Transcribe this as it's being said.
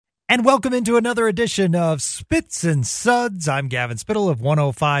And welcome into another edition of Spits and Suds. I'm Gavin Spittle of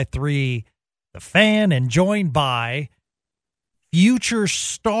 105.3 The Fan, and joined by future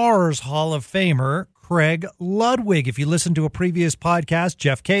Stars Hall of Famer Craig Ludwig. If you listened to a previous podcast,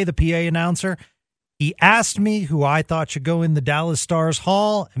 Jeff Kay, the PA announcer, he asked me who I thought should go in the Dallas Stars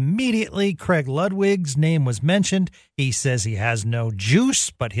Hall. Immediately, Craig Ludwig's name was mentioned. He says he has no juice,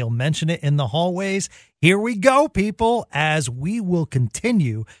 but he'll mention it in the hallways. Here we go, people, as we will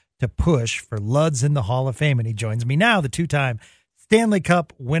continue to push for Luds in the Hall of Fame. And he joins me now, the two-time Stanley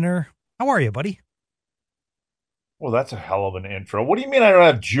Cup winner. How are you, buddy? Well, that's a hell of an intro. What do you mean I don't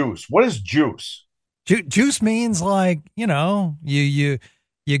have juice? What is juice? Juice means like, you know, you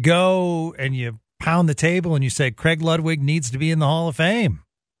go and you pound the table and you say, Craig Ludwig needs to be in the Hall of Fame,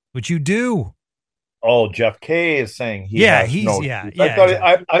 which you do. Oh, Jeff Kay is saying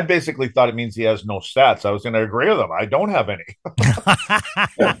I basically thought it means he has no stats. I was going to agree with him. I don't have any.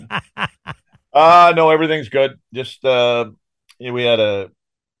 No, everything's good. Just we had a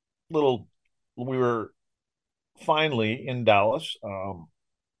little. We were finally in Dallas, our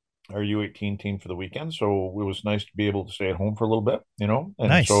U18 team for the weekend, so it was nice to be able to stay at home for a little bit, you know. And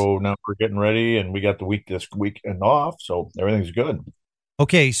nice. So now we're getting ready, and we got this weekend off, so everything's good.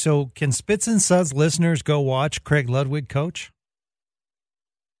 Okay, so can Spits and Suds listeners go watch Craig Ludwig coach?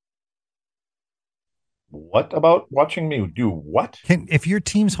 What about watching me do what? If your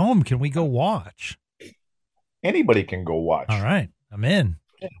team's home, can we go watch? Anybody can go watch. All right, I'm in.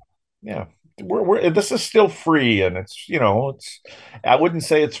 Yeah. This is still free, and it's, you know, I wouldn't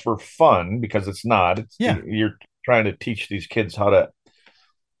say it's for fun because it's not. You're trying to teach these kids how to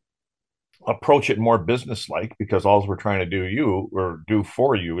approach it more business-like, because all we're trying to do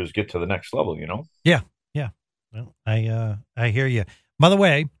for you is get to the next level, you know? Yeah. Well, I hear you. By the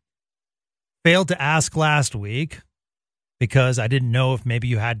way, failed to ask last week because I didn't know if maybe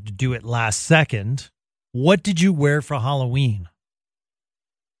you had to do it last second. What did you wear for Halloween?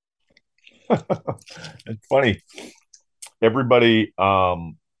 It's funny. Everybody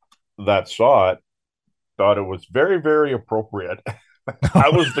that saw it thought it was very, very appropriate. I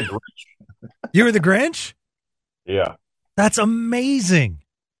was the Grinch. You were the Grinch? Yeah. That's amazing.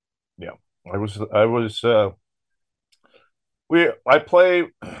 Yeah. I play,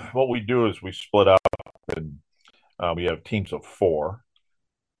 what we do is we split up, and we have teams of 4.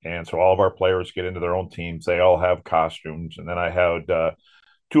 And so all of our players get into their own teams. They all have costumes. And then I had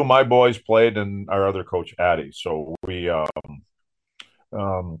 2 of my boys played, and our other coach, Addie. So we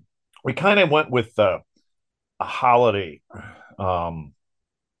kind of went with a holiday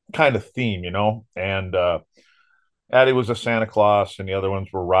kind of theme, you know. And Addie was a Santa Claus, and the other ones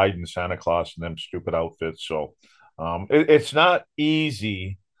were riding Santa Claus in them stupid outfits. So it's not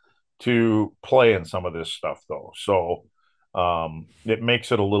easy to play in some of this stuff, though. So it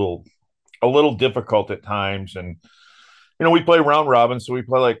makes it a little difficult at times. And you know, we play round robin, so we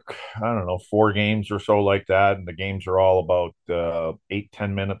play like, I don't know, 4 games or so like that, and the games are all about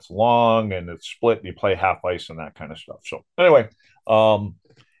 8-10 minutes long, and it's split, and you play half ice and that kind of stuff. So anyway,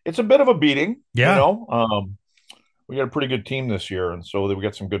 it's a bit of a beating, yeah. You know. We got a pretty good team this year, and so we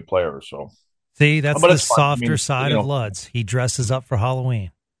got some good players. So see, that's the softer side of Luds. He dresses up for Halloween.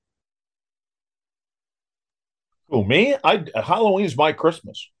 Who, me? Halloween's my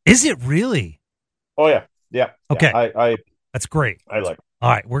Christmas. Is it really? Oh yeah. Yeah. Okay. I That's great. I like it. All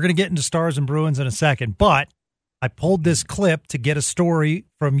right, we're going to get into Stars and Bruins in a second, but I pulled this clip to get a story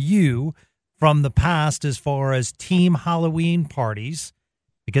from you from the past as far as team Halloween parties,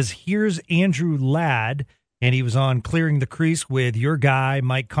 because here's Andrew Ladd, and he was on Clearing the Crease with your guy,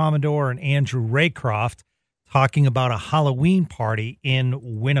 Mike Commodore, and Andrew Raycroft, talking about a Halloween party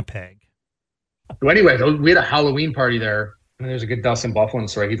in Winnipeg. So anyway, we had a Halloween party there. And there's a good Dustin Bufflin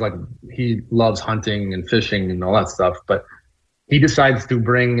story. He loves hunting and fishing and all that stuff, but he decides to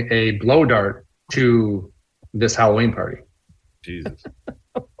bring a blow dart to this Halloween party. Jesus.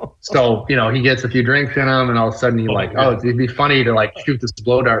 So, you know, he gets a few drinks in him, and all of a sudden it'd be funny to like shoot this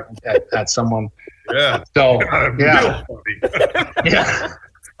blow dart at someone. Yeah. So yeah. Yeah.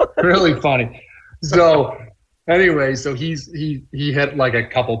 Really funny. So anyway, so he hit like a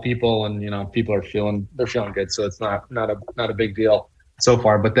couple people, and you know, people are feeling good, so it's not a big deal so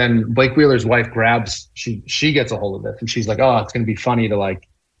far. But then Blake Wheeler's wife she gets a hold of it, and she's like, oh, it's gonna be funny to like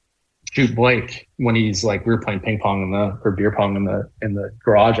shoot Blake when he's like, we were playing ping pong or beer pong in the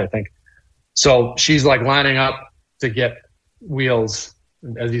garage, I think. So she's like lining up to get Wheels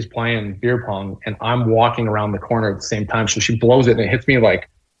as he's playing beer pong, and I'm walking around the corner at the same time. So she blows it, and it hits me like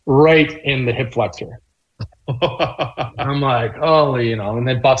right in the hip flexor. I'm like, oh, you know, and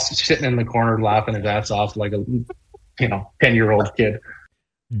then Buff's sitting in the corner laughing his ass off like a, 10-year-old kid.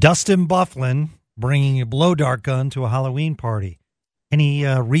 Dustin Bufflin bringing a blow dart gun to a Halloween party. Any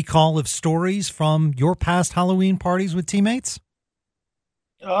recall of stories from your past Halloween parties with teammates?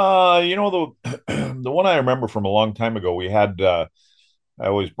 The the one I remember from a long time ago, we had I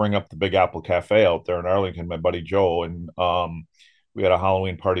always bring up the Big Apple Cafe out there in Arlington, my buddy Joe, and we had a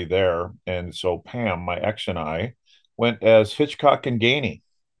Halloween party there. And so Pam, my ex, and I went as Hitchcock and Gainey.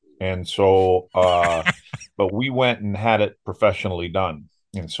 And so but we went and had it professionally done.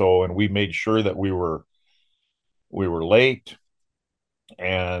 And we made sure that we were late,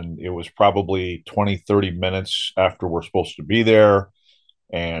 and it was probably 20, 30 minutes after we're supposed to be there.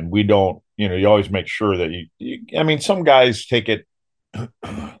 And we don't, you always make sure that I mean, some guys take it a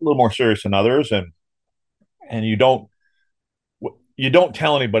little more serious than others, and you don't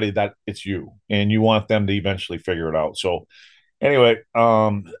tell anybody that it's you, and you want them to eventually figure it out. So anyway,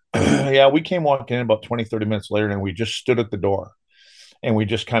 yeah, we came walking in about 20, 30 minutes later, and we just stood at the door, and we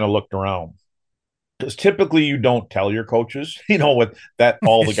just kind of looked around, because typically you don't tell your coaches, with that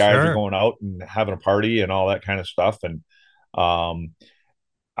all the guys Sure. are going out and having a party and all that kind of stuff. And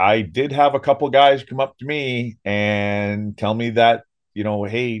I did have a couple guys come up to me and tell me that,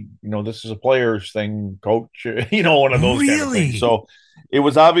 hey, this is a players thing, coach, one of those kind of Really? things. So it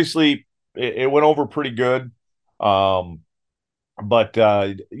was obviously, it went over pretty good. But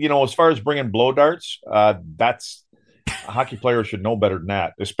as far as bringing blow darts, that's a hockey player should know better than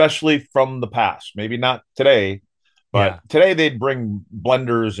that, especially from the past. Maybe not today, but today they'd bring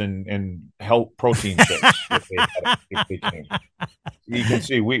blenders and health protein shakes if they came. You can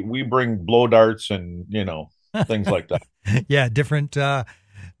see we bring blow darts and things like that. Yeah, different times.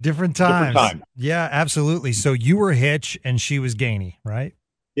 Different time. Yeah, absolutely. So you were Hitch and she was Gainey, right?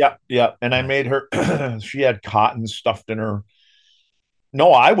 Yeah. And I made her. She had cotton stuffed in her.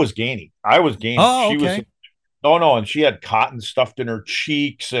 No, I was Gainey. Oh, She okay. was. Oh no, and she had cotton stuffed in her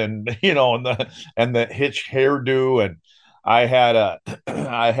cheeks, and and the Hitch hairdo, and I had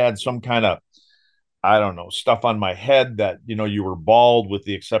I had some kind of, I don't know, stuff on my head that, you were bald with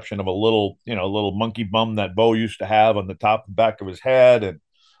the exception of a little monkey bum that Bo used to have on the top and back of his head, and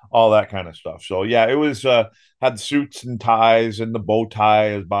all that kind of stuff. So yeah, it was had suits and ties and the bow tie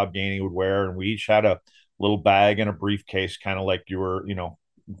as Bob Gainey would wear, and we each had a little bag and a briefcase, kind of like you were,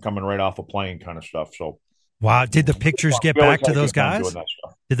 coming right off a plane kind of stuff. So Wow. Did the pictures get we always back to had a those good time doing guys? that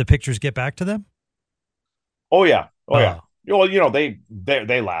stuff. Did the pictures get back to them? Oh yeah. Oh, Well,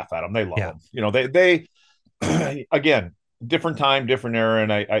 they laugh at them. They love yeah. them. They again, different time, different era,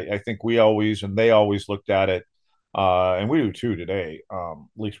 and I think we always and they always looked at it, and we do too today. At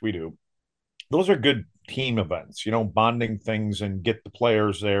least we do. Those are good team events, bonding things, and get the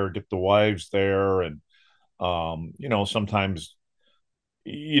players there, get the wives there, and sometimes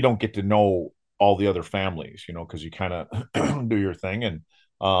you don't get to know all the other families, because you kind of do your thing. And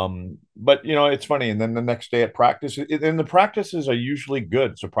but it's funny. And then the next day at practice, and the practices are usually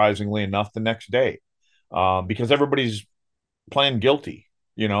good, surprisingly enough, the next day, because everybody's playing guilty,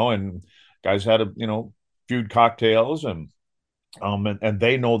 and guys had few cocktails, and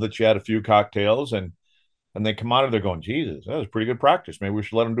they know that you had a few cocktails, and they come out of there going, Jesus, that was pretty good practice. Maybe we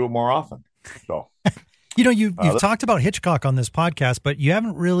should let them do it more often. So You've talked about Hitchcock on this podcast, but you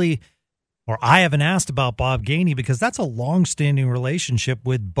haven't really, or I haven't asked about Bob Gainey, because that's a long-standing relationship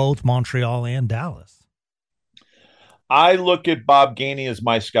with both Montreal and Dallas. I look at Bob Gainey as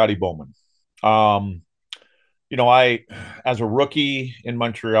my Scotty Bowman. I, as a rookie in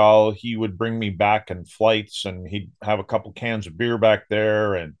Montreal, he would bring me back in flights, and he'd have a couple cans of beer back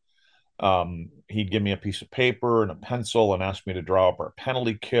there, and he'd give me a piece of paper and a pencil and ask me to draw up our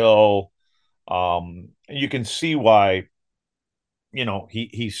penalty kill. You can see why,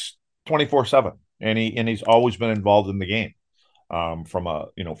 he's 24/7, and he's always been involved in the game, from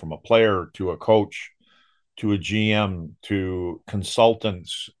a player to a coach to a GM to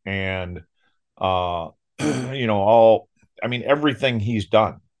consultants, and everything he's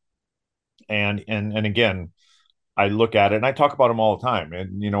done. And again, I look at it and I talk about him all the time,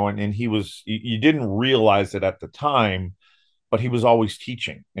 and he was, you didn't realize it at the time, but he was always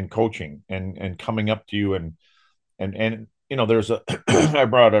teaching and coaching and coming up to you, and there's a I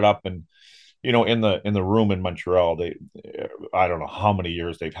brought it up, and in the room in Montreal, I don't know how many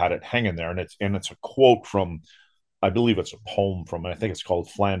years they've had it hanging there, and it's a quote from, I believe it's a poem from, I think it's called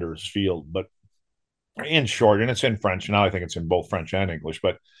Flanders Field, but in short, and it's in French now, I think it's in both French and English,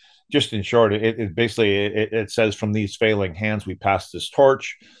 but just in short, it basically it says, from these failing hands we pass this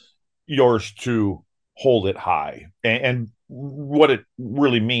torch, yours to hold it high. And what it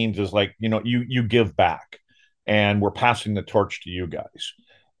really means is, like, you give back, and we're passing the torch to you guys.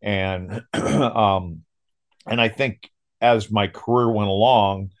 And and I think as my career went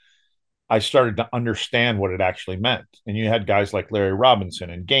along, I started to understand what it actually meant. And you had guys like Larry Robinson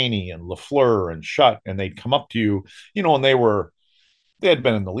and Gainey and LaFleur and Shutt, and they'd come up to you, and they had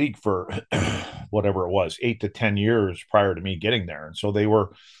been in the league for whatever it was, 8 to 10 years prior to me getting there. And so they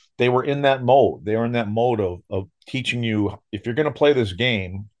were in that mode. They were in that mode of teaching you, if you're going to play this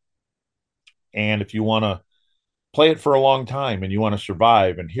game, and if you want to play it for a long time and you want to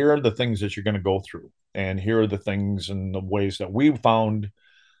survive, and here are the things that you're going to go through, and here are the things and the ways that we found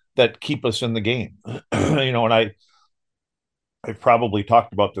that keep us in the game. And I've probably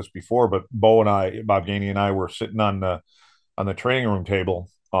talked about this before, but Bob Gainey and I were sitting on the training room table,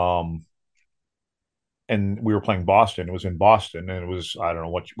 and we were playing Boston. It was in Boston, and it was, I don't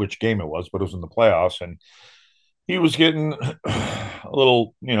know which game it was, but it was in the playoffs, and he was getting a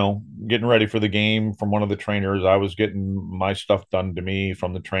little, getting ready for the game from one of the trainers. I was getting my stuff done to me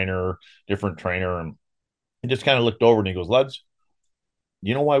from the trainer, different trainer, and he just kind of looked over and he goes, "Luds,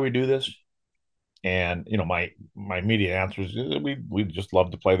 you know why we do this?" And my immediate answer is, we just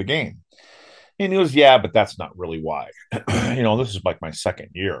love to play the game. And he goes, "Yeah, but that's not really why." This is like my second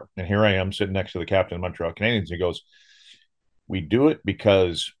year, and here I am sitting next to the captain of the Montreal Canadiens. He goes, "We do it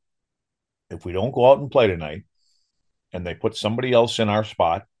because if we don't go out and play tonight, and they put somebody else in our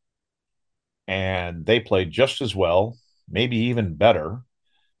spot, and they play just as well, maybe even better,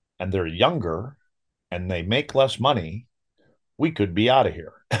 and they're younger, and they make less money, we could be out of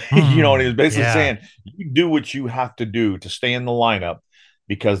here." And he was basically saying, you do what you have to do to stay in the lineup,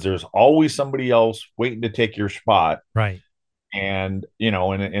 because there's always somebody else waiting to take your spot. Right. And,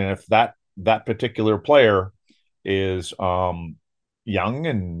 and if that particular player is young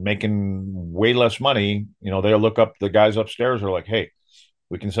and making way less money, they'll look up, the guys upstairs are like, "Hey,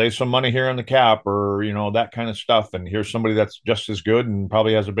 we can save some money here on the cap," or, that kind of stuff. And here's somebody that's just as good and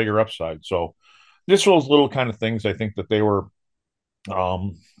probably has a bigger upside. So just those little kind of things, I think that they were,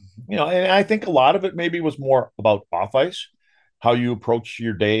 and I think a lot of it maybe was more about off ice, how you approach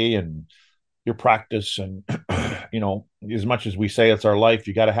your day and your practice. And, as much as we say it's our life,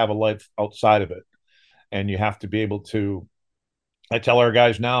 you got to have a life outside of it. And you have to be able to, I tell our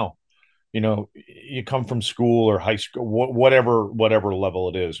guys now, you come from school or high school, whatever level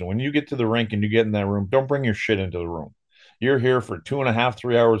it is. And when you get to the rink and you get in that room, don't bring your shit into the room. You're here for 2.5,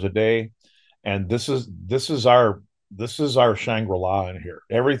 3 hours a day. And this is our Shangri-La in here.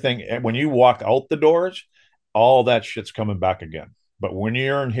 Everything, when you walk out the doors, all that shit's coming back again. But when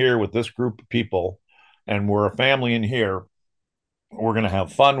you're in here with this group of people, and we're a family in here, we're going to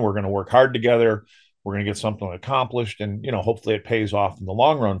have fun. We're going to work hard together. We're going to get something accomplished. And, hopefully it pays off in the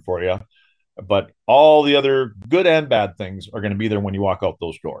long run for you. But all the other good and bad things are going to be there when you walk out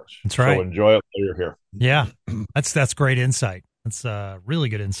those doors. That's right. So enjoy it while you're here. Yeah, that's great insight. That's really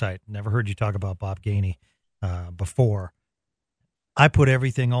good insight. Never heard you talk about Bob Gainey before. I put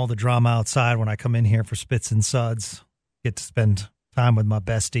everything, all the drama outside when I come in here for Spits and Suds. Get to spend time with my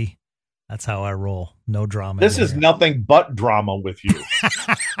bestie. That's how I roll. No drama. This is nothing but drama with you.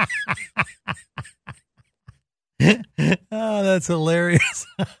 Oh, that's hilarious.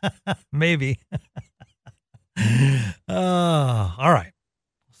 Maybe. All right.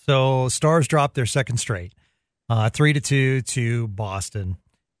 So Stars dropped their second straight, 3-2 to Boston.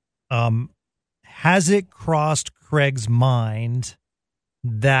 Has it crossed Craig's mind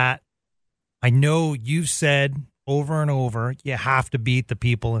that, I know you've said over and over, you have to beat the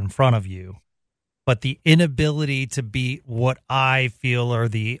people in front of you, but the inability to beat what I feel are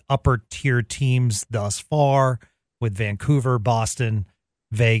the upper tier teams thus far, with Vancouver, Boston,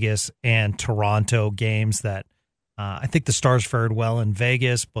 Vegas, and Toronto games that I think the Stars fared well in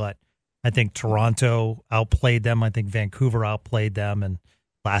Vegas, but I think Toronto outplayed them. I think Vancouver outplayed them. And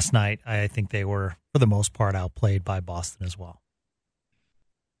last night, I think they were, for the most part, outplayed by Boston as well.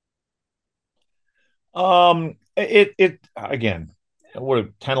 It again,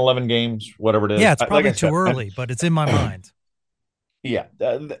 what, 10, 11 games, whatever it is. Yeah, it's probably too early, but it's in my mind. Yeah,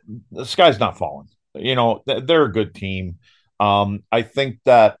 the sky's not falling. They're a good team. I think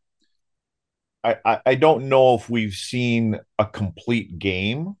that I don't know if we've seen a complete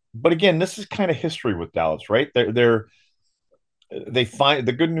game, but again, this is kind of history with Dallas, right? They find,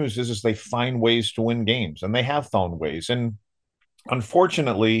 the good news is they find ways to win games, and they have found ways. And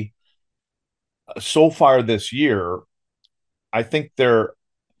unfortunately, so far this year, I think they're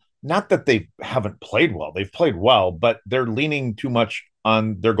not that they haven't played well. They've played well, but they're leaning too much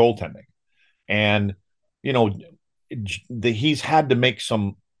on their goaltending. And, he's had to make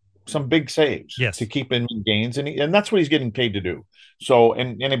some big saves to keep him in games. And that's what he's getting paid to do. So,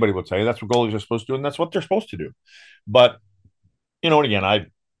 and anybody would say that's what goalies are supposed to do, and that's what they're supposed to do. But, and again,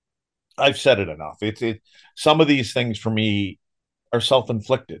 I've said it enough. Some of these things for me are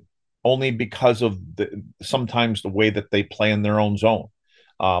self-inflicted only because of sometimes the way that they play in their own zone.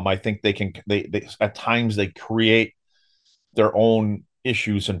 I think they at times they create their own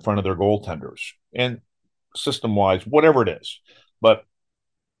issues in front of their goaltenders and system wise, whatever it is. But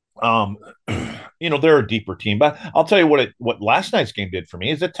um, they're a deeper team. But I'll tell you what last night's game did for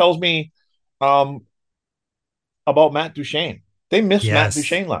me is it tells me um about Matt Duchene. They missed Matt Yes.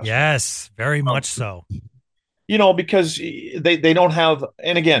 Duchene last night. Yes, very much so. Because they don't have,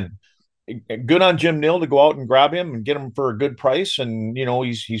 and again, good on Jim Nill to go out and grab him and get him for a good price. And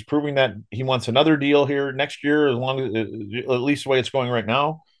he's proving that he wants another deal here next year, as long as at least the way it's going right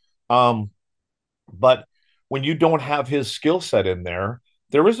now. But when you don't have his skill set in there,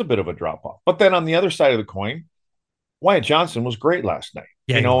 there is a bit of a drop off. But then on the other side of the coin, Wyatt Johnson was great last night.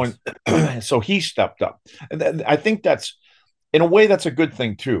 Yeah, and so he stepped up. And I think that's, in a way, that's a good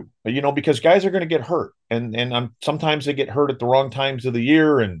thing too, because guys are going to get hurt, and sometimes they get hurt at the wrong times of the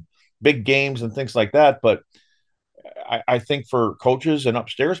year and big games and things like that. But I think for coaches and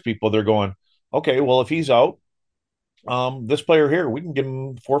upstairs people, they're going, okay, well, if he's out, this player here, we can give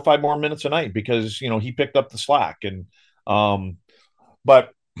him 4 or 5 more minutes a night because he picked up the slack. And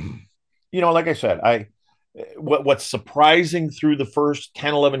but like I said, what's surprising through the first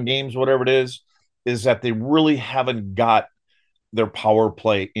 10, 11 games, whatever it is that they really haven't got their power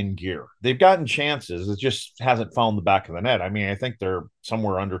play in gear. They've gotten chances. It just hasn't found the back of the net. I mean, I think they're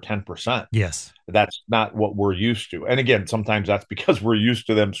somewhere under 10%. Yes. That's not what we're used to. And again, sometimes that's because we're used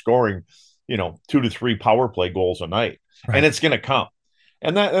to them scoring, 2 to 3 power play goals a night. Right. And it's going to come.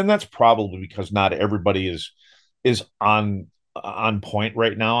 And that's probably because not everybody is on point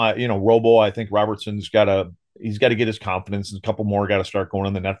right now. Robo, I think Robertson's got to get his confidence, and a couple more got to start going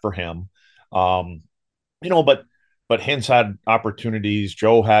in the net for him. But Hintz had opportunities.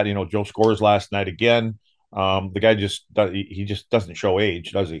 Joe scores last night again. The guy just doesn't show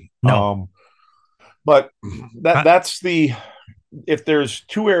age, does he? No. But that's if there's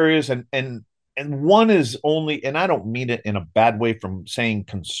 2 areas and one is only, and I don't mean it in a bad way from saying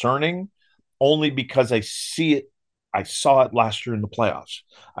concerning, only because I see it. I saw it last year in the playoffs.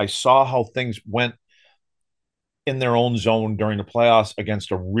 I saw how things went in their own zone during the playoffs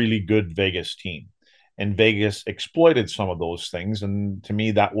against a really good Vegas team. And Vegas exploited some of those things, and to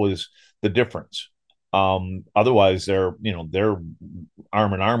me, that was the difference. Otherwise, they're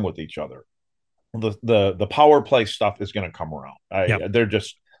arm in arm with each other. The power play stuff is going to come around. Yep.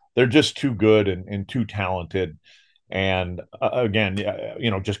 They're just too good and too talented. And again,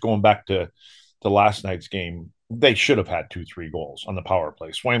 just going back to last night's game, they should have had 2-3 goals on the power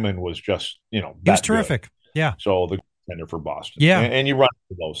play. Swayman was just he was terrific. Good. Yeah. So the contender for Boston. Yeah. And you run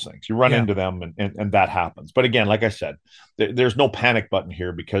into those things. You run into them, and that happens. But again, like I said, there's no panic button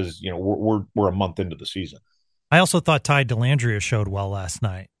here because we're a month into the season. I also thought Ty Dellandrea showed well last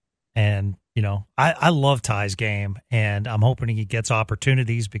night, and I love Ty's game, and I'm hoping he gets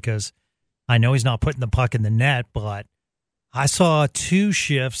opportunities because I know he's not putting the puck in the net, but I saw 2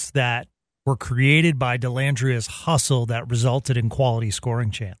 shifts that were created by Dellandrea's hustle that resulted in quality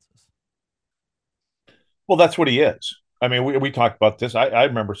scoring chances. Well, that's what he is. I mean, we talked about this. I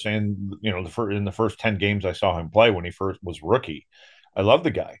remember saying, in the first 10 games I saw him play when he first was rookie, I love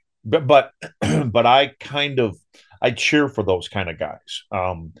the guy. But I cheer for those kind of guys.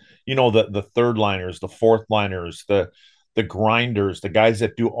 The third liners, the fourth liners, the grinders, the guys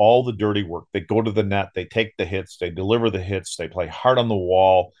that do all the dirty work. They go to the net, they take the hits, they deliver the hits, they play hard on the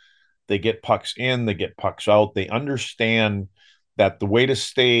wall, they get pucks in, they get pucks out. They understand that the way to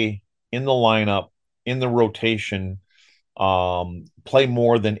stay in the lineup, in the rotation, play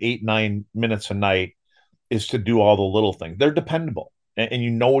more than 8-9 minutes a night is to do all the little things. They're dependable, and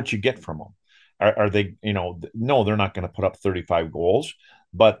you know what you get from them. Are they, no, they're not going to put up 35 goals,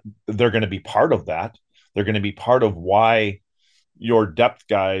 but they're going to be part of that. They're going to be part of why your depth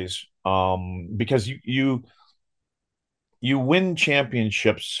guys, because you win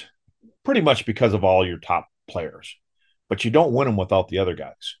championships pretty much because of all your top players, but you don't win them without the other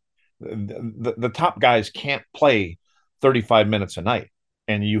guys. The top guys can't play 35 minutes a night,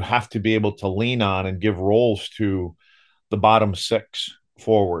 and you have to be able to lean on and give roles to the bottom 6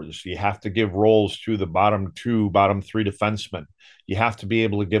 forwards. You have to give roles to the bottom 2, bottom 3 defensemen. You have to be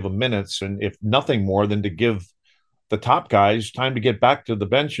able to give them minutes, and if nothing more than to give the top guys time to get back to the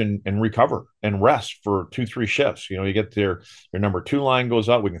bench and recover and rest for 2-3 shifts. You get your number 2 line goes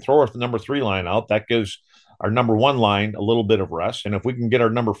out. We can throw our number 3 line out. That gives our number 1 line a little bit of rest. And if we can get our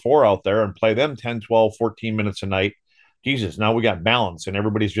number 4 out there and play them 10, 12, 14 minutes a night, Jesus, now we got balance, and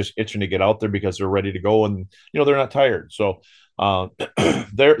everybody's just itching to get out there because they're ready to go, and they're not tired. So uh,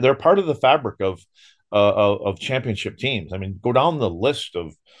 they're part of the fabric of championship teams. I mean, go down the list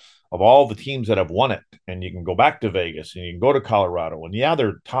of all the teams that have won it, and you can go back to Vegas and you can go to Colorado, and yeah,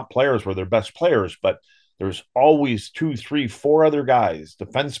 their top players were their best players, but there's always two, three, four other guys,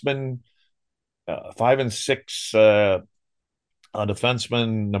 defensemen, 5 and 6, a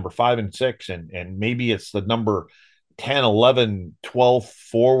defenseman, number 5 and 6, and maybe it's the number 10, 11, 12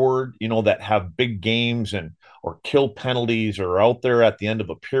 forward, that have big games and or kill penalties or are out there at the end of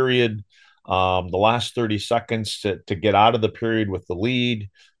a period, the last 30 seconds to get out of the period with the lead,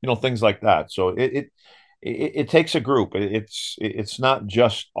 things like that. So it takes a group. It's not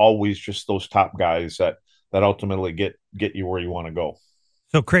just always just those top guys that ultimately get you where you want to go.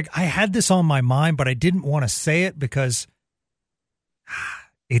 So, Craig, I had this on my mind, but I didn't want to say it because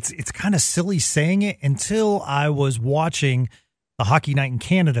it's kind of silly saying it until I was watching the Hockey Night in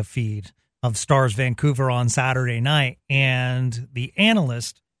Canada feed of Stars Vancouver on Saturday night, and the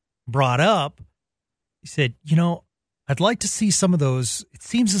analyst brought up, he said, I'd like to see some of those. It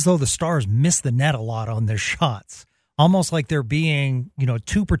seems as though the Stars miss the net a lot on their shots, almost like they're being,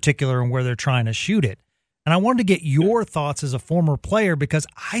 too particular in where they're trying to shoot it. And I wanted to get your thoughts as a former player, because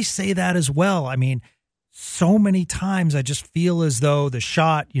I say that as well. I mean, so many times I just feel as though the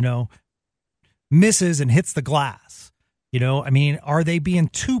shot, misses and hits the glass. I mean, are they being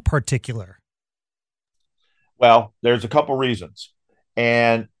too particular? Well, there's a couple reasons.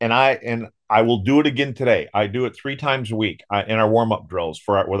 And I will do it again today. I do it 3 times a week in our warm-up drills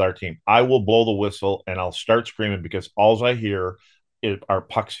with our team. I will blow the whistle and I'll start screaming because all I hear are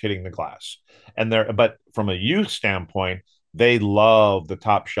pucks hitting the glass. But from a youth standpoint, they love the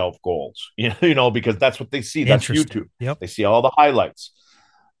top shelf goals, because that's what they see. That's YouTube. Yep. They see all the highlights.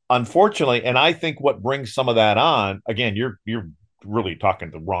 Unfortunately, and I think what brings some of that on, again, you're really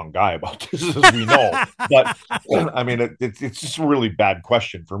talking to the wrong guy about this, as we know. But I mean, it's just a really bad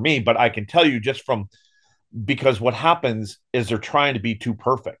question for me. But I can tell you because what happens is they're trying to be too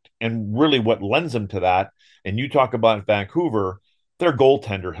perfect. And really what lends them to that, and you talk about Vancouver, their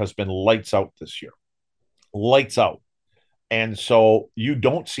goaltender has been lights out this year. Lights out. And so you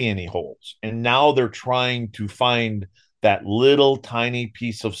don't see any holes. And now they're trying to find that little tiny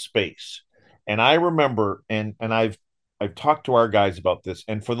piece of space. And I remember, and I've talked to our guys about this,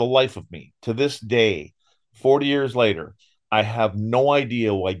 and for the life of me, to this day, 40 years later, I have no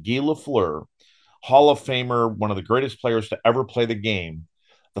idea why Guy Lafleur, Hall of Famer, one of the greatest players to ever play the game,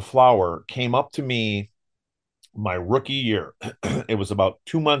 the Flower, came up to me my rookie year. It was about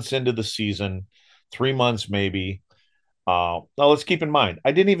 2 months into the season, 3 months maybe. Now let's keep in mind,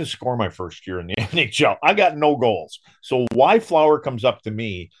 I didn't even score my first year in the NHL. I got no goals. So why Flower comes up to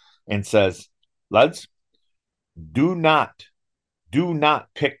me and says, Luds, do not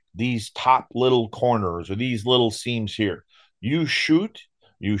pick these top little corners or these little seams here. You shoot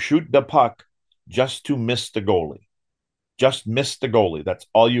the puck just to miss the goalie. Just miss the goalie. That's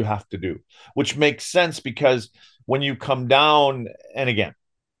all you have to do, which makes sense because when you come down, and again,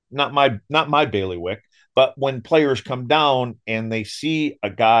 not my bailiwick, but when players come down and they see a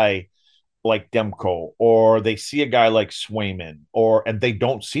guy like Demko, or they see a guy like Swayman, and they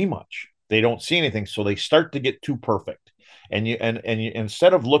don't see much. They don't see anything, so they start to get too perfect. And you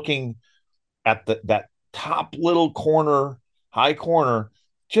instead of looking at that top little corner, high corner,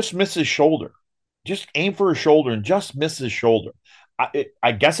 just miss his shoulder. Just aim for his shoulder and just miss his shoulder.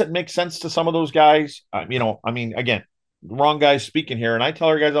 I guess it makes sense to some of those guys. Again, wrong guys speaking here, and I tell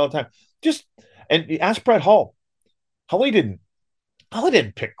our guys all the time, and ask Brett Hull. Hully didn't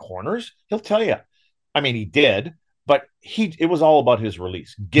pick corners. He'll tell you. I mean, he did, but it was all about his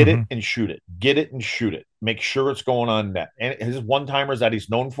release. Get it and shoot it. Get it and shoot it. Make sure it's going on net. And his one-timers that he's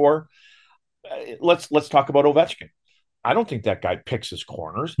known for. Let's talk about Ovechkin. I don't think that guy picks his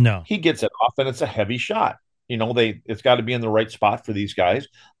corners. No, he gets it off, and it's a heavy shot. It's got to be in the right spot for these guys.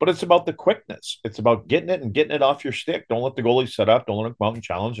 But it's about the quickness. It's about getting it off your stick. Don't let the goalie set up. Don't let him come out and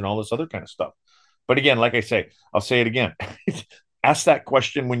challenge and all this other kind of stuff. But again, like I say, I'll say it again. Ask that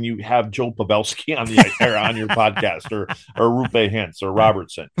question when you have Joe Pavelski on your podcast, or Rupe Hintz or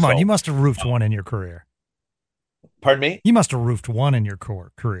Robertson. Come on, you must have roofed one in your career. Pardon me? You must have roofed one in your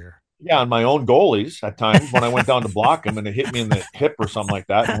career. Yeah, on my own goalies at times when I went down to block him and it hit me in the hip or something like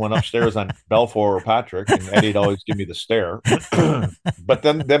that, and went upstairs on Belfour or Patrick, and Eddie'd always give me the stare. But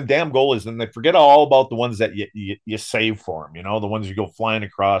then them damn goalies, and they forget all about the ones that you save for them, the ones you go flying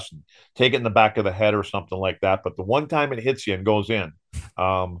across and take it in the back of the head or something like that. But the one time it hits you and goes in.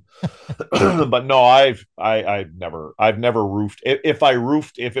 But no, I've never roofed. If I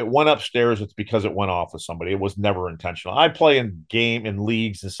roofed, if it went upstairs, it's because it went off with somebody. It was never intentional. I play in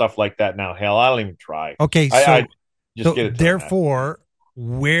leagues and stuff like that now. Hell, I don't even try. Okay, Just get it to therefore,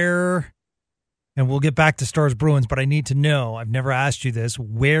 where, and we'll get back to Stars Bruins, but I need to know, I've never asked you this,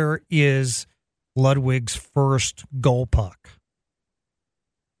 where is Ludwig's first goal puck?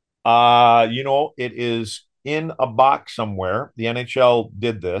 It is in a box somewhere. The NHL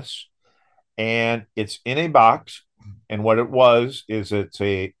did this, and it's in a box. And what it was is it's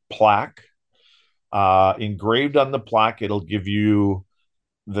a plaque. Engraved on the plaque, it'll give you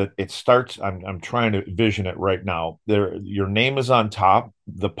it starts. I'm trying to vision it right now. Your name is on top.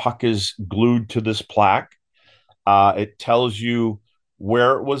 The puck is glued to this plaque. It tells you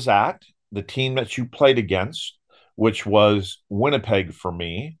where it was at, the team that you played against, which was Winnipeg for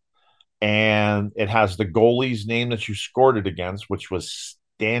me. And it has the goalie's name that you scored it against, which was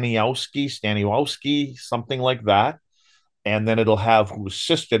Staniowski, something like that. And then it'll have who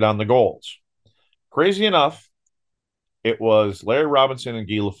assisted on the goals. Crazy enough, it was Larry Robinson and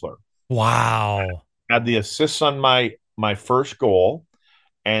Guy Lafleur. Wow. Had the assists on my first goal.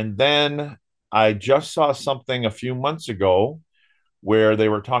 And then I just saw something a few months ago where they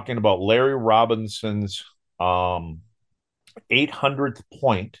were talking about Larry Robinson's 800th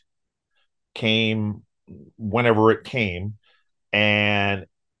point came whenever it came, and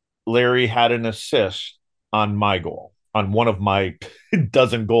Larry had an assist on my goal, on one of my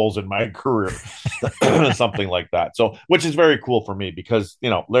dozen goals in my career, something like that. So, which is very cool for me because,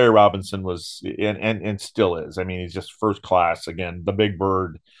 Larry Robinson was, and still is. I mean, he's just first class. Again, the big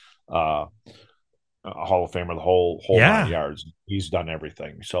bird, Hall of Famer, the whole 9 yards. He's done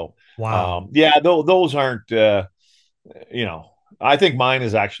everything. So, wow. Those aren't, I think mine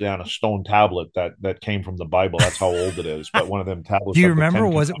is actually on a stone tablet that came from the Bible. That's how old it is. But one of them tablets. Do you remember?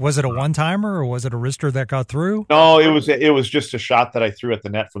 Was it a one timer or was it a wrister that got through? No, it was just a shot that I threw at the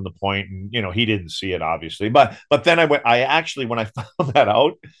net from the point, and he didn't see it obviously. But then when I found that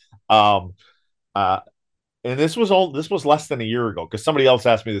out, and this was less than a year ago because somebody else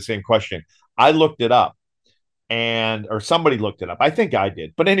asked me the same question. I looked it up, or somebody looked it up. I think I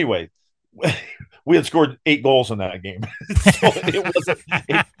did, but anyway. We had scored 8 goals in that game, so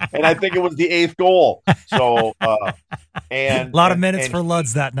and I think it was the 8th goal. So, and a lot of minutes for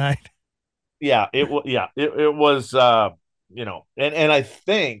Luds that night. Yeah, it was, and I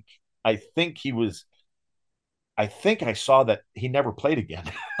think he was. I think I saw that he never played again.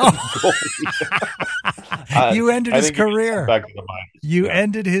 You ended his career. Back to the minors. You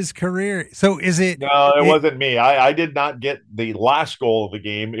ended his career. So is it? No, it wasn't me. I did not get the last goal of the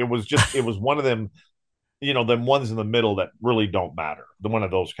game. It was one of them, them ones in the middle that really don't matter. One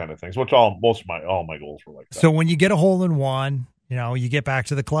of those kind of things, which all my goals were like that. So when you get a hole in one, you get back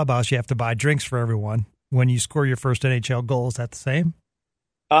to the clubhouse, you have to buy drinks for everyone. When you score your first NHL goal, is that the same?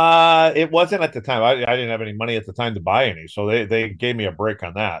 It wasn't at the time. I didn't have any money at the time to buy any, so they gave me a break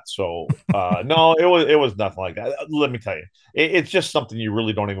on that. So no, it was nothing like that. Let me tell you, it's just something you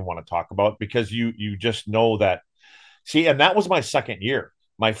really don't even want to talk about because you just know that. See, and that was my second year.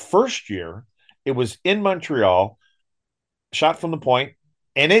 My first year, it was in Montreal, shot from the point,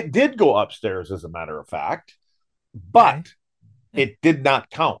 and it did go upstairs, as a matter of fact, but it did not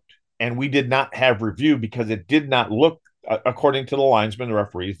count, and we did not have review because it did not look. According to the linesmen, the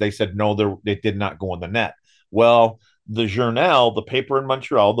referees, they said no, it did not go in the net. Well, the Journal, the paper in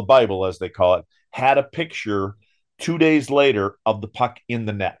Montreal, the Bible as they call it, had a picture 2 days later of the puck in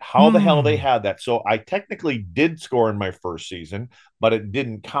the net. How the hell they had that? So I technically did score in my first season, but it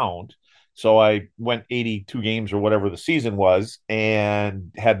didn't count. So I went 82 games or whatever the season was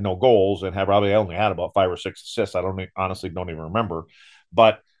and had no goals and I only had about 5 or 6 assists. Honestly don't even remember,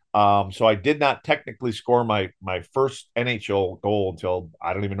 but. So I did not technically score my first NHL goal until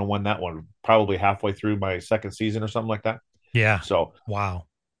I don't even know when that one, probably halfway through my second season or something like that. Yeah. So, wow.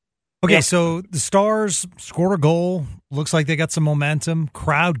 Okay. Yeah. So the Stars score a goal. Looks like they got some momentum.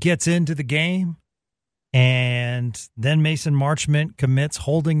 Crowd gets into the game. And then Mason Marchment commits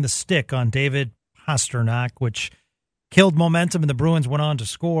holding the stick on David Pastrnak, which killed momentum, and the Bruins went on to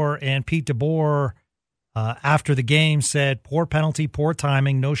score. And Pete DeBoer, after the game, said, poor penalty, poor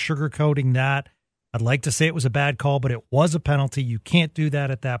timing, no sugarcoating that. I'd like to say it was a bad call, but it was a penalty. You can't do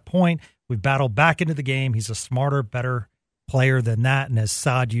that at that point. We've battled back into the game. He's a smarter, better player than that. And as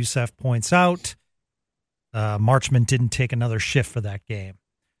Saad Youssef points out, Marchment didn't take another shift for that game.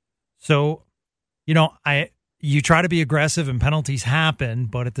 So, you try to be aggressive and penalties happen,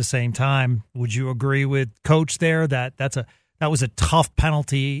 but at the same time, would you agree with Coach there that that was a tough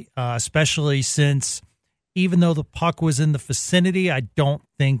penalty, especially since even though the puck was in the vicinity, I don't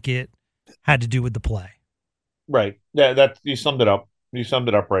think it had to do with the play. Right. Yeah, you summed it up. You summed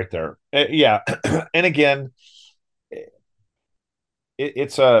it up right there. Yeah. And again,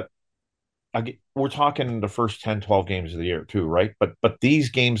 it's a we're talking the first 10, 12 games of the year too, right? But these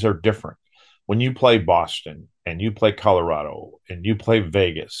games are different. When you play Boston and you play Colorado and you play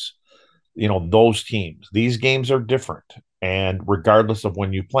Vegas, those teams, these games are different. And regardless of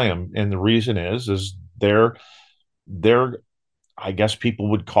when you play them, and the reason is they're I guess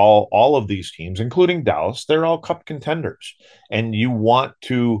people would call all of these teams, including Dallas, they're all cup contenders. And you want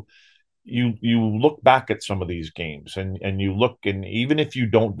to you look back at some of these games and you look, and even if you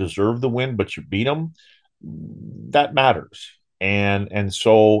don't deserve the win but you beat them, that matters. And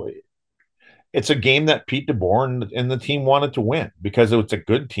so it's a game that Pete DeBoer and the team wanted to win because it's a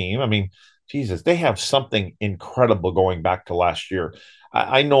good team. I mean, Jesus, they have something incredible going back to last year.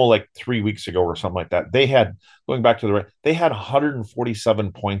 I know, like 3 weeks ago or something like that, they had, going back to they had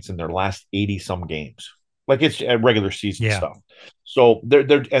 147 points in their last 80 some games. Like, it's regular season stuff. So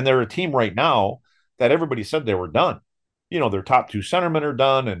they're a team right now that everybody said they were done. Their top two centermen are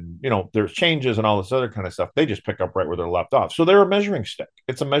done, and there's changes and all this other kind of stuff. They just pick up right where they're left off. So they're a measuring stick.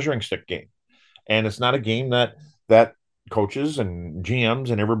 It's a measuring stick game, and it's not a game that coaches and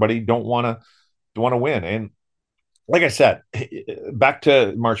GMs and everybody don't want to win. And like I said, back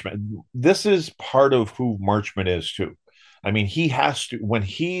to Marchman, this is part of who Marchman is too. I mean, he has to, when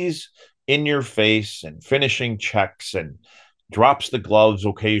he's in your face and finishing checks and drops the gloves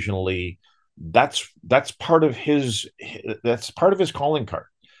occasionally, that's part of his calling card.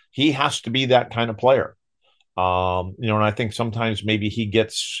 He has to be that kind of player. And I think sometimes maybe he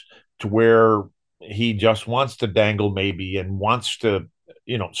gets to where he just wants to dangle maybe and wants to,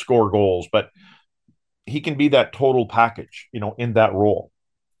 score goals, but he can be that total package, in that role.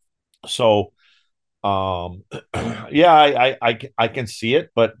 So, yeah, I can see it,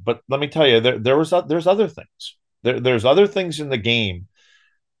 but let me tell you, there's other things. There's other things in the game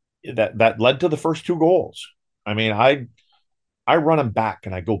that led to the first two goals. I mean, I run them back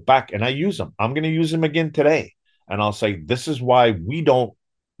and I go back and I use them. I'm going to use them again today. And I'll say, this is why we don't,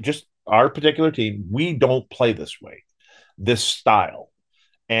 just our particular team, we don't play this way, this style.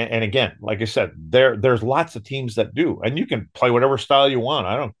 And again, like I said, there's lots of teams that do, and you can play whatever style you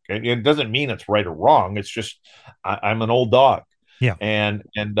want. It doesn't mean it's right or wrong. It's just, I'm an old dog. Yeah.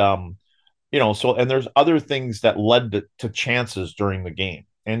 So, and there's other things that led to chances during the game.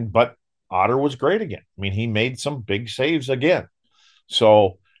 But Otter was great again. I mean, he made some big saves again.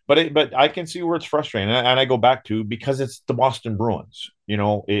 So, but I can see where it's frustrating. And I go back to, because it's the Boston Bruins.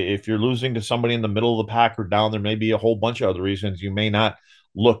 If you're losing to somebody in the middle of the pack or down, there may be a whole bunch of other reasons you may not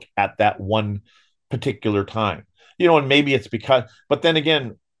look at that one particular time. And maybe it's because, but then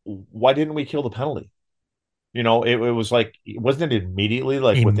again, why didn't we kill the penalty? It was like, wasn't it immediately,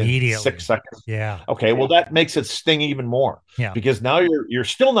 like within 6 seconds? Yeah. Okay. Well, that makes it sting even more. Yeah. Because now you're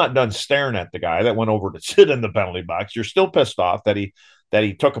still not done staring at the guy that went over to sit in the penalty box. You're still pissed off that he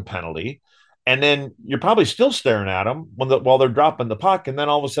took a penalty. And then you're probably still staring at him while they're dropping the puck, and then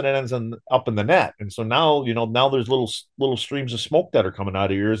all of a sudden it ends up in the net. And so now, now there's little streams of smoke that are coming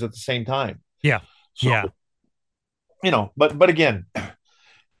out of your ears at the same time. Yeah. So, yeah. But again,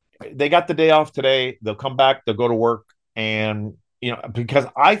 they got the day off today. They'll come back. They'll go to work, and because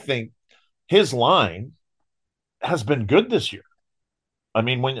I think his line has been good this year. I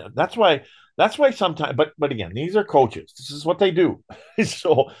mean, that's why sometimes, but again, these are coaches. This is what they do.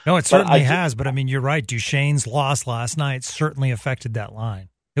 So no, it certainly has. But I mean, you're right. Duchesne's loss last night certainly affected that line.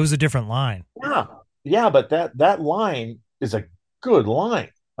 It was a different line. Yeah, but that line is a good line.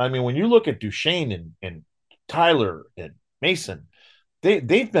 I mean, when you look at Duchesne and Tyler and Mason,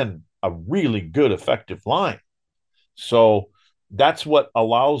 they've been a really good, effective line. So that's what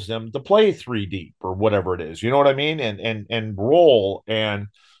allows them to play 3 deep or whatever it is. You know what I mean? And roll and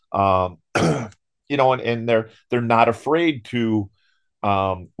and they're not afraid to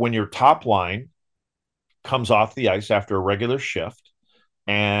when your top line comes off the ice after a regular shift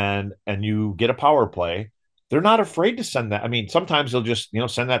and you get a power play, they're not afraid to send that. I mean, sometimes they'll just,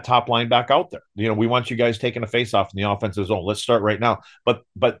 send that top line back out there. We want you guys taking a face off in the offensive zone. Let's start right now. But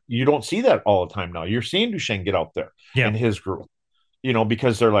you don't see that all the time now. You're seeing Duchesne get out there in his group,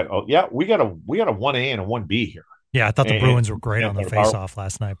 because they're like, oh yeah, we got a 1A and a 1B here. Yeah, I thought the Bruins were great on the face-off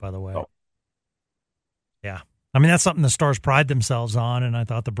last night, by the way. Oh. Yeah. I mean, that's something the Stars pride themselves on, and I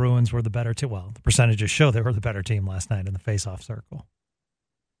thought the Bruins were the better team. Well, the percentages show they were the better team last night in the face-off circle.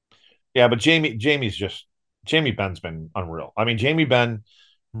 Yeah, but Jamie Benn's been unreal. I mean, Jamie Benn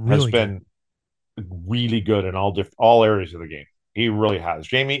has been really good in all areas of the game. He really has.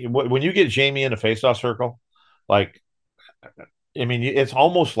 Jamie, when you get Jamie in a face-off circle, like, I mean, it's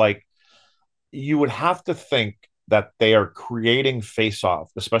almost like you would have to think that they are creating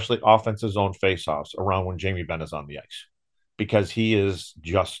face-off, especially offensive zone face-offs, around when Jamie Benn is on the ice. because he is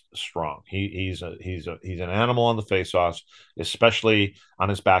just strong. He's an animal on the faceoffs, especially on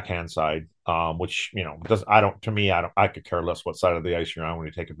his backhand side. Which does I could care less what side of the ice you're on when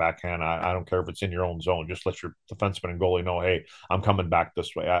you take a backhand. I don't care if it's in your own zone. Just let your defenseman and goalie know, hey, I'm coming back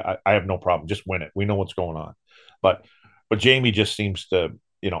this way. I have no problem. Just win it. We know what's going on. But Jamie just seems to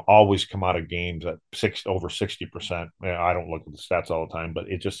always come out of games at over 60%. I don't look at the stats all the time, but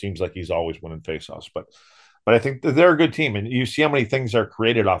it just seems like he's always winning faceoffs. But I think they're a good team, and you see how many things are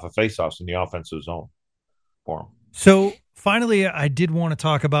created off of faceoffs in the offensive zone for them. So finally, I did want to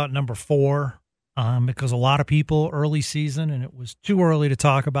talk about number 4 because a lot of people early season, and it was too early to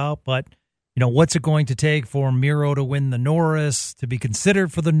talk about, but what's it going to take for Miro to win the Norris, to be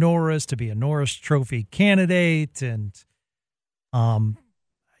considered for the Norris, to be a Norris Trophy candidate, and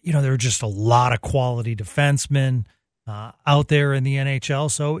there are just a lot of quality defensemen out there in the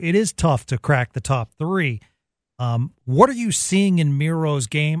NHL, so it is tough to crack the top 3. What are you seeing in Miro's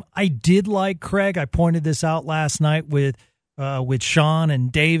game? I did like Craig. I pointed this out last night with Sean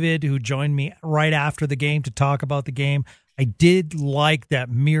and David, who joined me right after the game to talk about the game. I did like that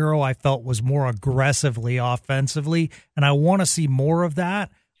Miro, I felt, was more aggressively offensively, and I want to see more of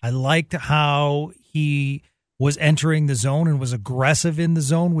that. I liked how he was entering the zone and was aggressive in the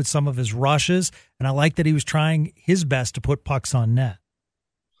zone with some of his rushes, and I like that he was trying his best to put pucks on net.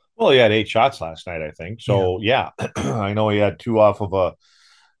 Well, he had 8 shots last night, I think. So, yeah. I know he had 2 off of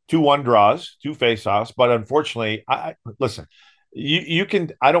 2-1 draws, 2 faceoffs, but unfortunately, listen, you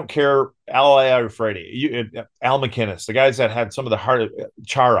can, I don't care, Al McInnes, the guys that had some of the hardest,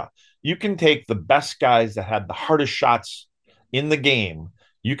 Chara, you can take the best guys that had the hardest shots in the game,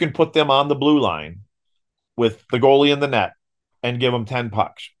 you can put them on the blue line with the goalie in the net and give them 10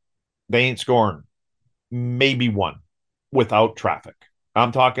 pucks. They ain't scoring maybe 1 without traffic.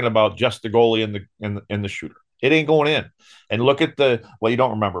 I'm talking about just the goalie and the shooter. It ain't going in. And look at you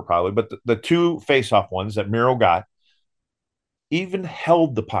don't remember probably, but the 2 face-off ones that Miro got, even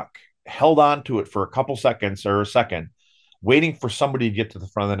held the puck, held on to it for a couple seconds or a second, waiting for somebody to get to the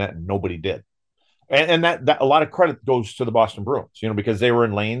front of the net, and nobody did. And that a lot of credit goes to the Boston Bruins, because they were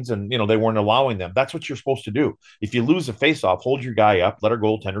in lanes and, they weren't allowing them. That's what you're supposed to do. If you lose a face-off, hold your guy up, let our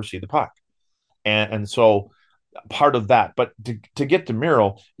goaltender see the puck. And so part of that, but to get to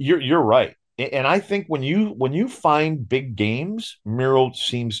Miro, you're right. And I think when you find big games, Miro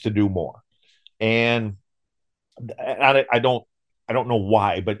seems to do more. And I don't know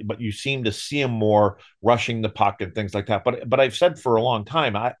why, but you seem to see him more rushing the puck and things like that. But I've said for a long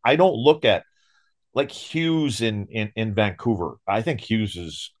time, I don't look at like Hughes in Vancouver. I think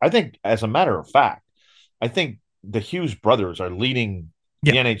as a matter of fact, I think the Hughes brothers are leading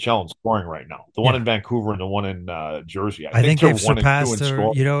the NHL in scoring right now. The one in Vancouver and the one in Jersey. I think they've surpassed.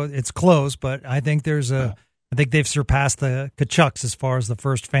 It's close, but I think I think they've surpassed the Kachucks as far as the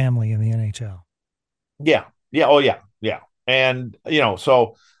first family in the NHL. Yeah. Oh yeah. And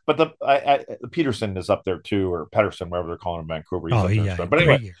but the Peterson is up there too, or Pedersen, whatever they're calling him in Vancouver. He's but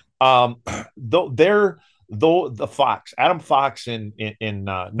anyway, the Fox, Adam Fox in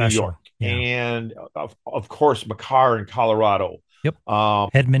New York, and of course Makar in Colorado. Yep.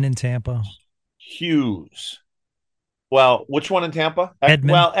 Hedman in Tampa. Hughes. Well, which one in Tampa?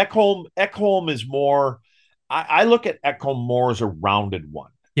 Hedman. Well, Ekholm is more. I look at Ekholm more as a rounded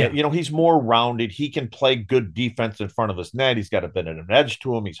one. Yeah. He's more rounded. He can play good defense in front of his net. He's got a bit of an edge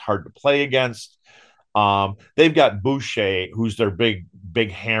to him. He's hard to play against. They've got Boucher, who's their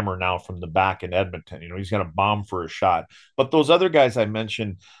big hammer now from the back in Edmonton. He's going to bomb for a shot. But those other guys I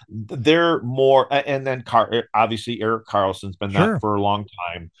mentioned, they're more. And then obviously Erik Karlsson's been that for a long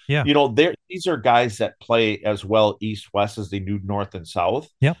time. Yeah. These are guys that play as well east-west as they do north and south.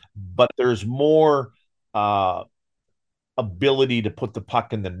 Yeah. But there's more ability to put the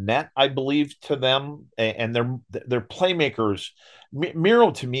puck in the net, I believe, to them, and they're playmakers.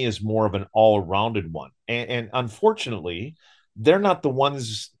 Miro to me is more of an all-rounded one, and unfortunately, they're not the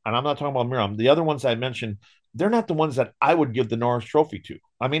ones. And I'm not talking about Miro. The other ones I mentioned, they're not the ones that I would give the Norris Trophy to.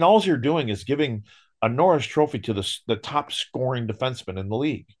 I mean, all you're doing is giving a Norris Trophy to the top scoring defenseman in the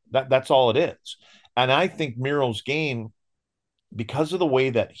league. That's all it is. And I think Miro's game, because of the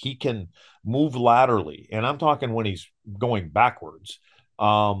way that he can move laterally, and I'm talking when he's going backwards,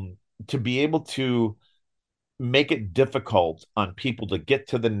 to be able to make it difficult on people to get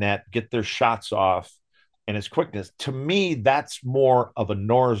to the net, get their shots off, and his quickness, to me, that's more of a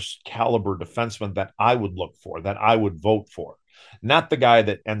Norris caliber defenseman that I would look for, that I would vote for. Not the guy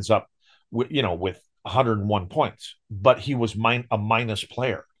that ends up with 101 points, but he was a minus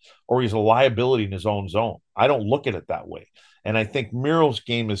player, or he's a liability in his own zone. I don't look at it that way. And I think Miro's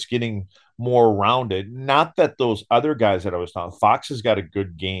game is getting more rounded. Not that those other guys that I was talking, Fox has got a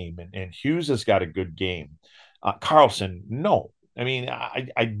good game, and Hughes has got a good game. Carlson, no. I mean,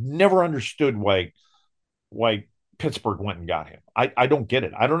 I never understood why Pittsburgh went and got him. I don't get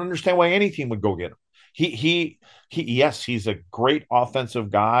it. I don't understand why any team would go get him. Yes, he's a great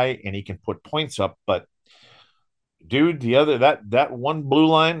offensive guy and he can put points up, but dude, that one blue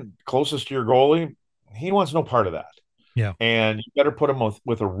line closest to your goalie, he wants no part of that. Yeah. And you better put him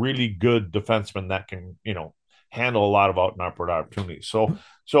with a really good defenseman that can, handle a lot of out and upward opportunities.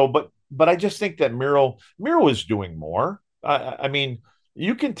 But I just think that Miro is doing more. I mean,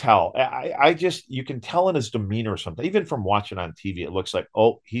 you can tell. You can tell in his demeanor or something. Even from watching on TV, it looks like,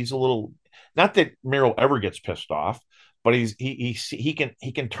 oh, he's a little. Not that Miro ever gets pissed off, but he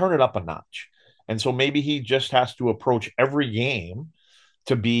can turn it up a notch. And so maybe he just has to approach every game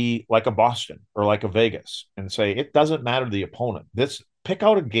to be like a Boston or like a Vegas and say, it doesn't matter the opponent. Pick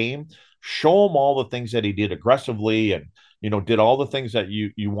out a game, show him all the things that he did aggressively and, did all the things that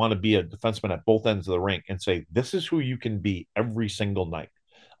you want to be a defenseman at both ends of the rink and say, this is who you can be every single night.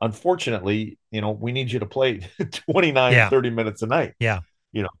 Unfortunately, we need you to play 29, 30 minutes a night. Yeah.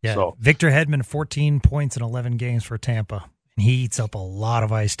 So Victor Hedman, 14 points in 11 games for Tampa, and he eats up a lot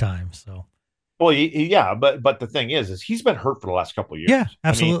of ice time. So, well, but the thing is he's been hurt for the last couple of years. Yeah,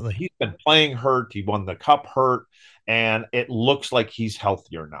 absolutely. I mean, he's been playing hurt. He won the cup hurt, and it looks like he's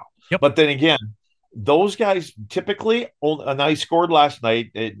healthier now. Yep. But then again, those guys typically, and I scored last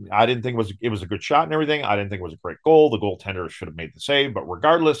night. I didn't think it was a good shot and everything. I didn't think it was a great goal. The goaltender should have made the save, but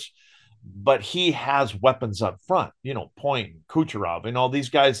regardless. But he has weapons up front, Point, Kucherov, and all these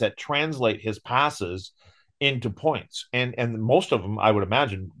guys that translate his passes into points. And most of them, I would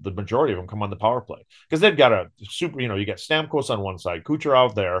imagine, the majority of them come on the power play because they've got a super, you got Stamkos on one side,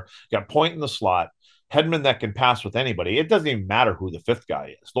 Kucherov there, you got Point in the slot, Hedman that can pass with anybody. It doesn't even matter who the fifth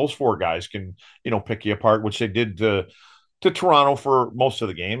guy is. Those four guys can, pick you apart, which they did to Toronto for most of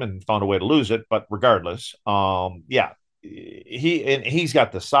the game and found a way to lose it. But regardless, he's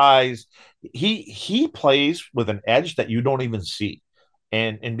got the size. He plays with an edge that you don't even see,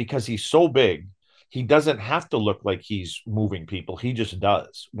 and because he's so big, he doesn't have to look like he's moving people. He just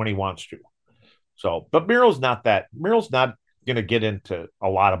does when he wants to. So, but Miro's not going to get into a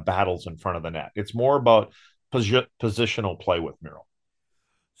lot of battles in front of the net. It's more about positional play with Miro.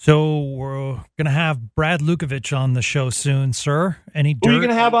 So we're going to have Brad Lukovich on the show soon, sir. Any dirt? Who are you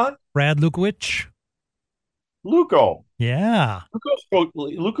going to have on? Brad Lukovich. Luco. Yeah.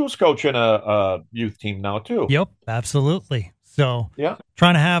 Luco's coaching a youth team now, too. Yep, absolutely. So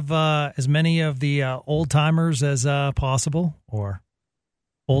trying to have as many of the old timers as possible, or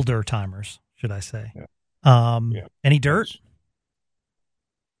older timers, should I say. Yeah. Any dirt?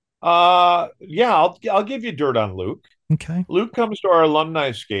 I'll give you dirt on Luke. Okay. Luke comes to our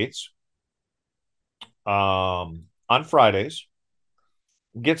alumni skates on Fridays,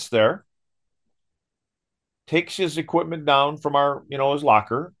 gets there, takes his equipment down from our, his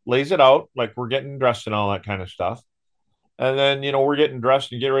locker, lays it out like we're getting dressed and all that kind of stuff. And then, we're getting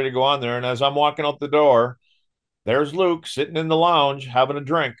dressed and get ready to go on there. And as I'm walking out the door, there's Luke sitting in the lounge having a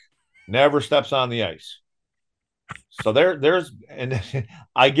drink, never steps on the ice. So and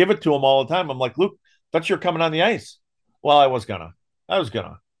I give it to him all the time. I'm like, Luke, thought you're coming on the ice. Well, I was gonna.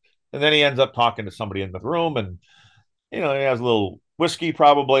 And then he ends up talking to somebody in the room and, he has a little whiskey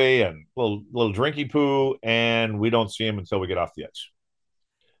probably and a little drinky poo, and we don't see him until we get off the ice.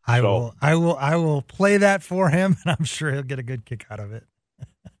 I will play that for him, and I'm sure he'll get a good kick out of it.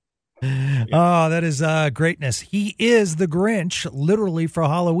 Yeah. Oh, that is greatness. He is the Grinch, literally, for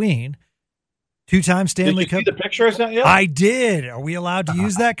Halloween. Two-time Stanley Cup. Did you see the picture I sent you? I did. Are we allowed to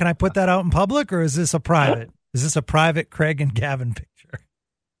use that? Can I put that out in public, or is this a private? Is this a private Craig and Gavin picture?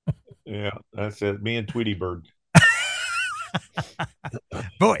 Yeah, that's it. Me and Tweety Bird.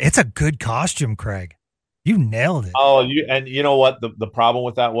 Boy, it's a good costume, Craig. You nailed it. Oh, you know what the problem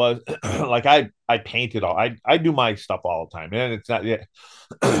with that was? Like I painted all. I do my stuff all the time, and it's not.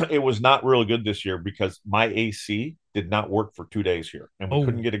 It was not real good this year because my AC did not work for 2 days here, and we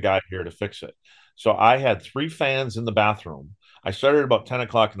couldn't get a guy here to fix it. So I had 3 fans in the bathroom. I started about 10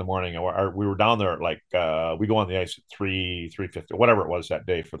 o'clock in the morning. We were down there at like we go on the ice at 3:50, whatever it was that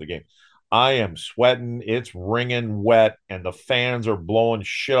day for the game. I am sweating. It's wringing wet, and the fans are blowing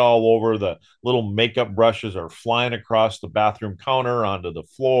shit all over. The little makeup brushes are flying across the bathroom counter onto the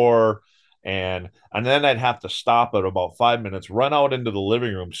floor. And then I'd have to stop at about 5 minutes, run out into the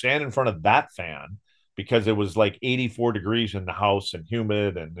living room, stand in front of that fan because it was like 84 degrees in the house and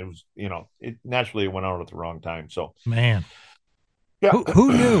humid. And it was, it naturally went out at the wrong time. So, man, Yeah.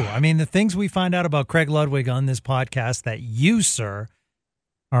 Who knew? I mean, the things we find out about Craig Ludwig on this podcast, that you, sir,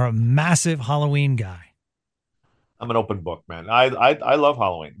 are a massive Halloween guy. I'm an open book, man. I love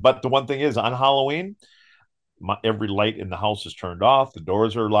Halloween. But the one thing is, on Halloween, every light in the house is turned off. The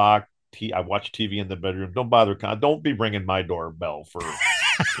doors are locked. I watch TV in the bedroom. Don't bother. Don't be ringing my doorbell for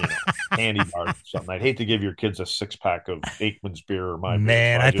candy bars or something. I'd hate to give your kids a 6-pack of Aikman's beer or my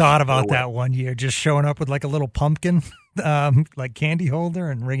Man, beer, so I thought about that one year, just showing up with like a little pumpkin, like candy holder,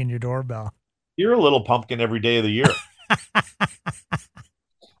 and ringing your doorbell. You're a little pumpkin every day of the year.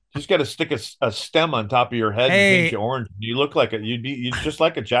 Just got to stick a stem on top of your head and paint you orange. You look like you'd just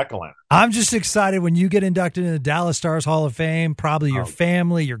like a jack-o'-lantern. I'm just excited when you get inducted into the Dallas Stars Hall of Fame. Probably your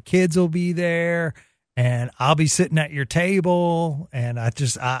family, your kids will be there, and I'll be sitting at your table. And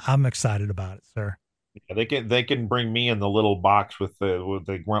I'm excited about it, sir. Yeah, they can bring me in the little box when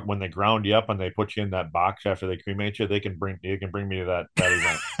they ground you up and they put you in that box after they cremate you. They can bring me to that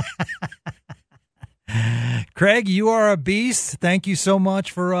event. Craig, you are a beast. Thank you so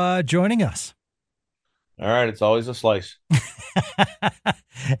much for joining us. All right. It's always a slice.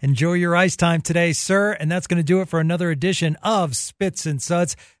 Enjoy your ice time today, sir. And that's going to do it for another edition of Spits and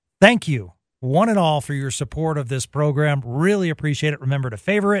Suds. Thank you, one and all, for your support of this program. Really appreciate it. Remember to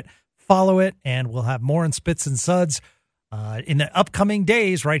favor it, follow it, and we'll have more on Spits and Suds in the upcoming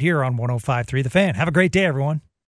days right here on 105.3 The Fan. Have a great day, everyone.